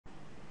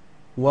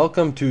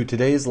Welcome to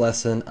today's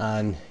lesson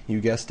on,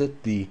 you guessed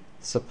it, the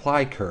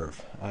supply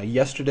curve.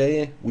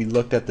 Yesterday we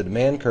looked at the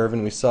demand curve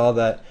and we saw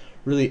that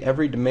really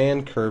every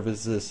demand curve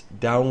is this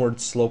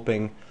downward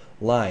sloping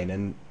line,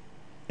 and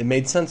it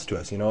made sense to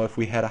us. If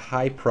we had a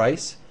high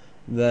price,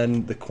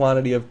 then the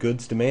quantity of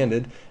goods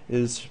demanded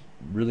is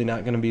really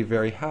not going to be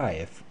very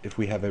high. If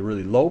we have a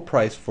really low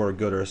price for a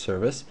good or a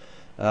service,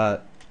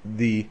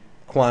 the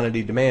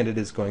quantity demanded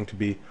is going to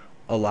be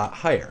a lot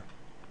higher.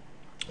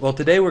 Well,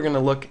 today we're going to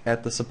look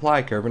at the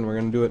supply curve, and we're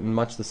going to do it in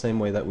much the same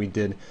way that we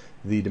did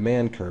the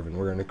demand curve, and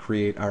we're going to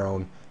create our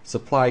own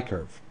supply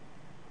curve.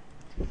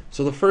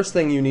 So the first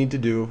thing you need to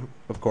do,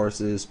 of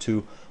course, is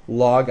to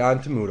log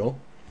on to Moodle,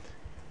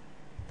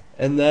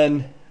 and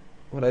then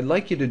what I'd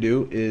like you to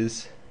do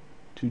is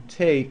to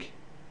take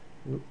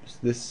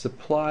this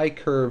supply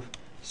curve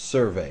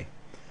survey.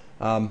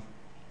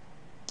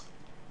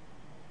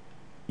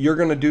 You're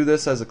going to do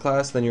this as a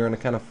class, then you're going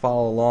to kind of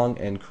follow along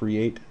and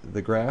create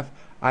the graph.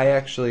 I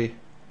actually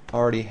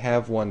already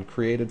have one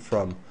created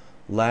from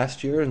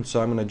last year, and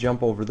so I'm going to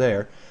jump over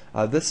there.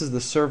 This is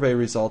the survey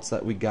results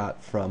that we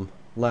got from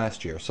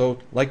last year. So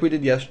like we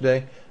did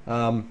yesterday,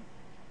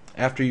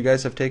 after you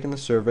guys have taken the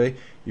survey,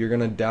 you're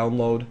going to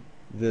download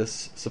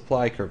this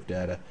supply curve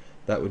data.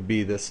 That would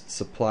be this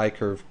supply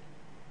curve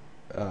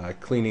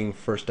cleaning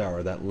first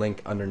hour, that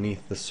link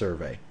underneath the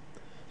survey.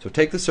 So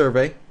take the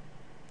survey,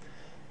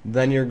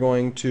 then you're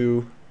going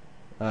to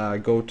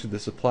go to the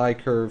supply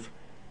curve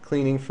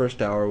cleaning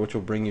first hour, which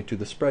will bring you to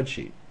the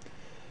spreadsheet.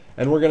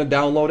 And we're going to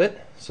download it,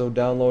 so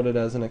download it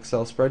as an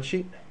Excel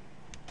spreadsheet,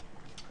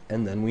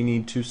 and then we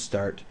need to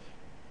start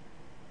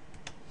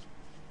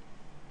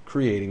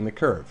creating the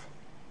curve.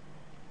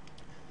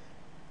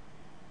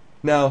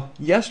 Now,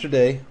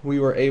 yesterday we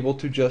were able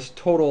to just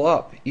total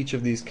up each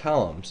of these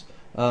columns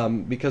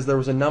because there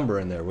was a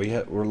number in there.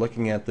 We're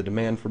looking at the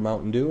demand for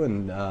Mountain Dew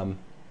and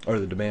or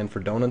the demand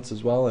for donuts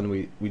as well, and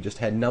we just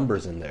had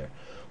numbers in there.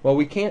 Well,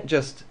 we can't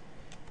just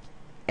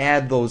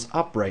add those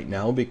up right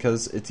now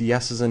because it's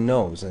yeses and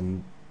nos,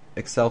 and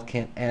Excel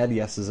can't add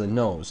yeses and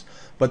nos.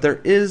 But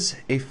there is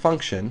a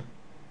function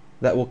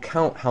that will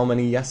count how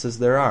many yeses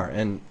there are,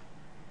 and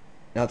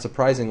not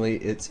surprisingly,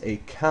 it's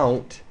a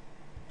count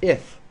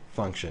if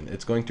function.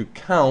 It's going to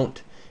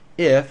count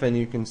if, and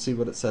you can see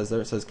what it says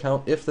there. It says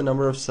count if the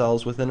number of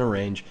cells within a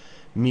range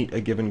meet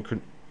a given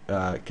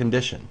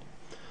condition.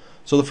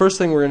 So the first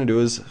thing we're going to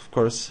do is, of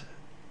course,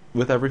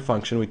 with every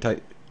function we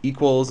type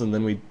equals, and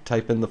then we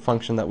type in the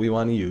function that we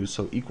want to use.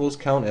 So equals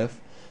count if,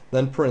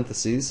 then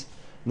parentheses,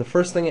 and the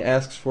first thing it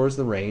asks for is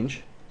the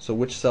range. So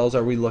which cells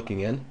are we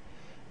looking in?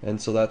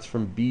 And so that's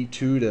from B2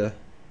 to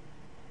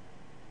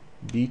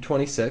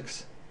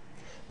B26.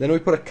 Then we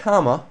put a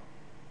comma,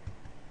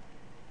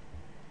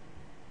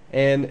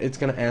 and it's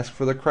going to ask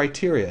for the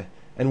criteria,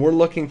 and we're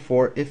looking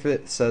for if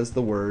it says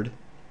the word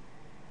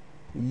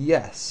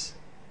yes.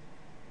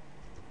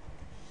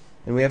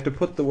 And we have to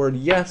put the word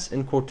yes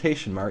in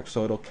quotation marks,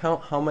 so it'll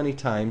count how many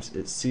times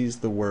it sees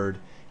the word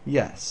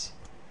yes.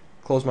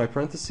 Close my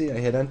parenthesis, I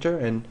hit enter,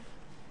 and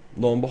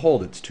lo and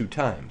behold, it's 2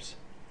 times.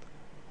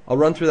 I'll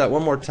run through that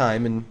one more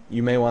time, and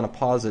you may want to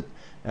pause it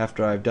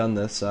after I've done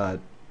this to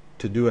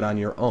do it on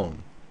your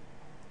own.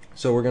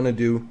 So we're going to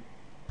do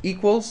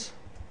equals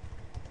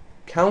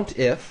count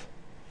if,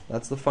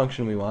 that's the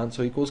function we want,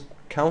 so equals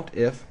count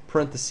if,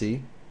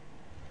 parenthesis,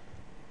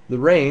 the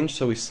range,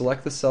 so we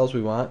select the cells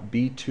we want,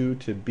 B2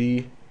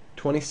 to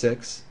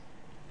B26,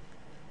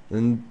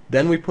 and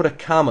then we put a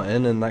comma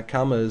in, and that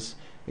comma is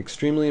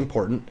extremely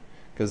important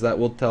because that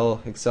will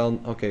tell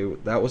Excel, okay,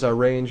 that was our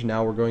range,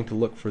 now we're going to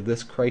look for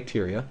this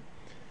criteria,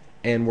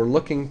 and we're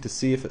looking to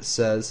see if it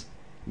says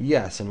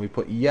yes, and we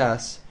put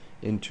yes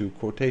into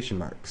quotation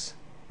marks.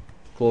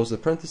 Close the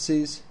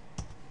parentheses,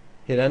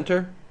 hit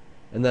enter,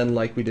 and then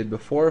like we did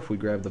before, if we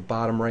grab the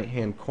bottom right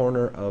hand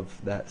corner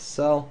of that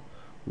cell,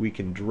 we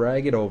can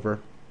drag it over,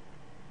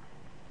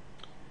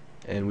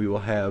 and we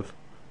will have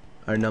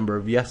our number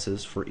of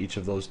yeses for each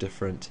of those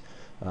different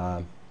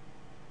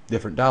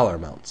dollar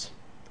amounts.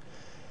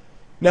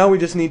 Now we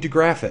just need to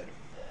graph it.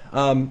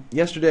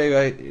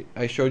 Yesterday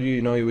I showed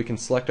you, we can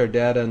select our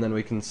data, and then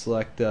we can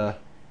select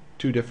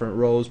 2 different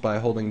rows by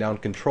holding down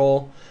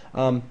Control.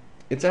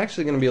 It's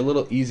actually going to be a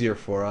little easier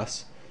for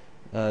us,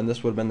 and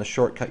this would have been the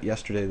shortcut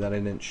yesterday that I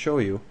didn't show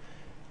you.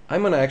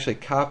 I'm going to actually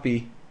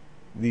copy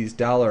these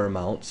dollar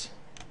amounts.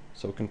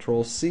 So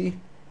Control C,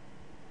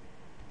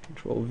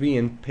 Control V,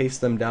 and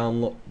paste them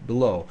down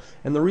below.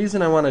 And the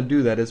reason I want to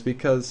do that is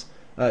because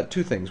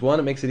 2 things. One,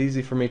 it makes it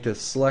easy for me to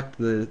select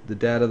the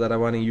data that I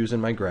want to use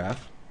in my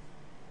graph.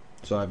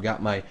 So I've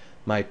got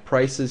my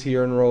prices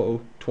here in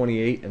row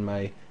 28 and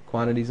my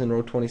quantities in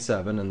row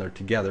 27, and they're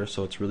together,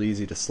 so it's really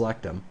easy to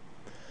select them.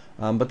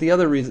 But the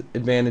other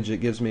advantage it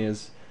gives me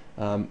is,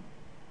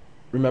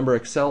 remember,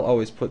 Excel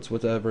always puts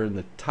whatever in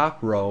the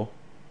top row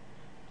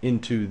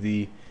into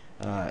the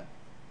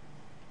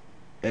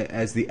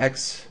as the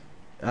x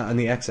on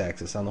the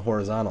x-axis, on the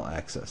horizontal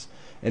axis,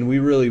 and we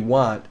really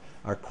want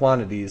our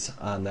quantities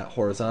on that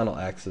horizontal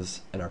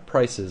axis and our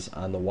prices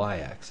on the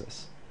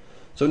y-axis.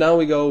 So now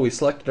we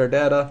selected our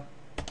data,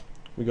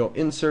 we go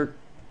insert,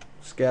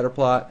 scatter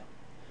plot.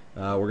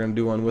 We're going to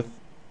do one with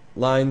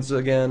lines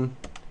again.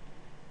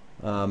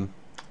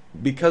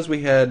 Because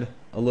we had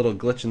a little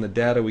glitch in the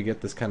data, we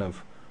get this kind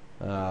of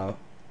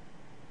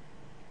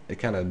it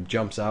kind of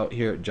jumps out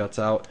here, it juts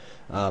out.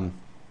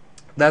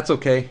 That's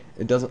okay.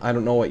 It doesn't. I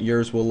don't know what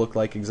yours will look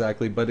like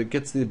exactly, but it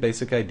gets the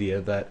basic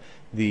idea that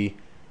the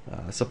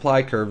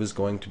supply curve is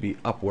going to be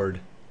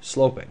upward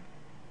sloping.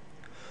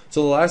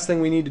 So the last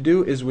thing we need to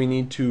do is we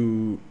need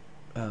to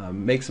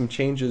make some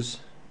changes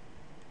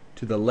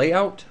to the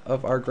layout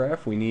of our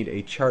graph. We need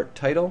a chart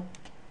title.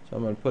 So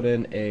I'm going to put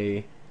in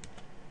a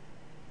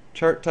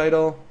chart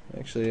title.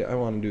 Actually, I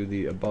want to do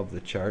the above the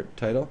chart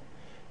title,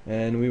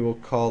 and we will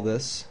call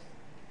this,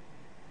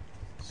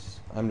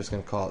 I'm just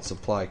going to call it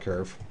supply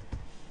curve.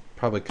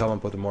 Probably come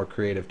up with a more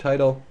creative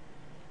title.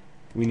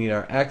 We need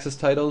our axis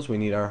titles. We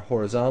need our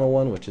horizontal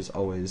one, which is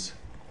always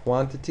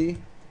quantity.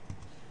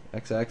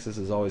 X-axis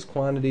is always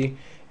quantity,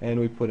 and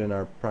we put in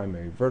our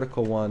primary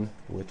vertical one,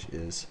 which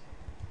is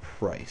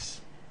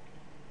price.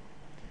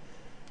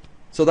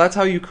 So that's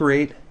how you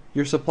create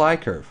your supply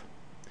curve.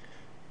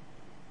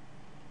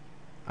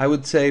 I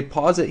would say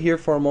pause it here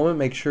for a moment,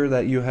 make sure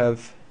that you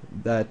have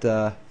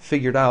that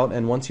figured out,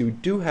 and once you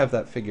do have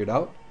that figured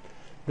out,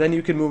 then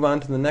you can move on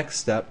to the next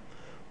step,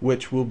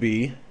 which will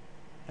be,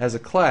 as a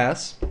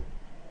class,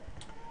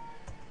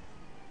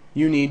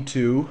 you need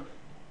to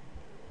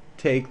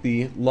take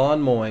the lawn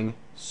mowing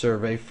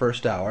survey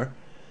first hour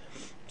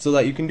so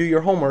that you can do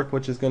your homework,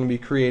 which is going to be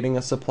creating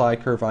a supply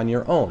curve on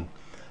your own.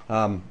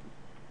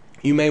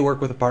 You may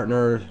work with a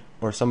partner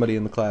or somebody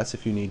in the class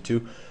if you need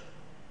to,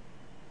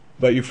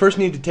 but you first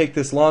need to take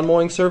this lawn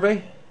mowing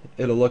survey.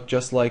 It'll look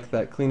just like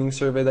that cleaning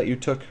survey that you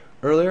took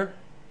earlier,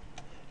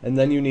 and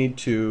then you need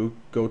to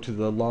go to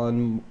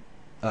the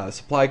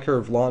supply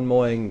curve lawn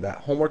mowing, that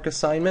homework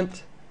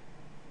assignment.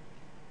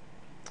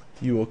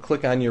 You will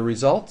click on your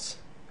results,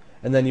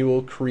 and then you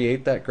will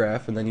create that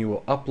graph, and then you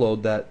will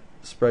upload that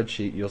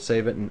spreadsheet. You'll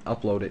save it and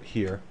upload it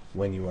here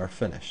when you are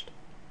finished.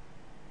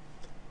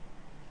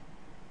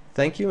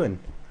 Thank you, and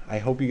I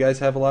hope you guys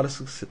have a lot of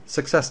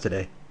success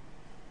today.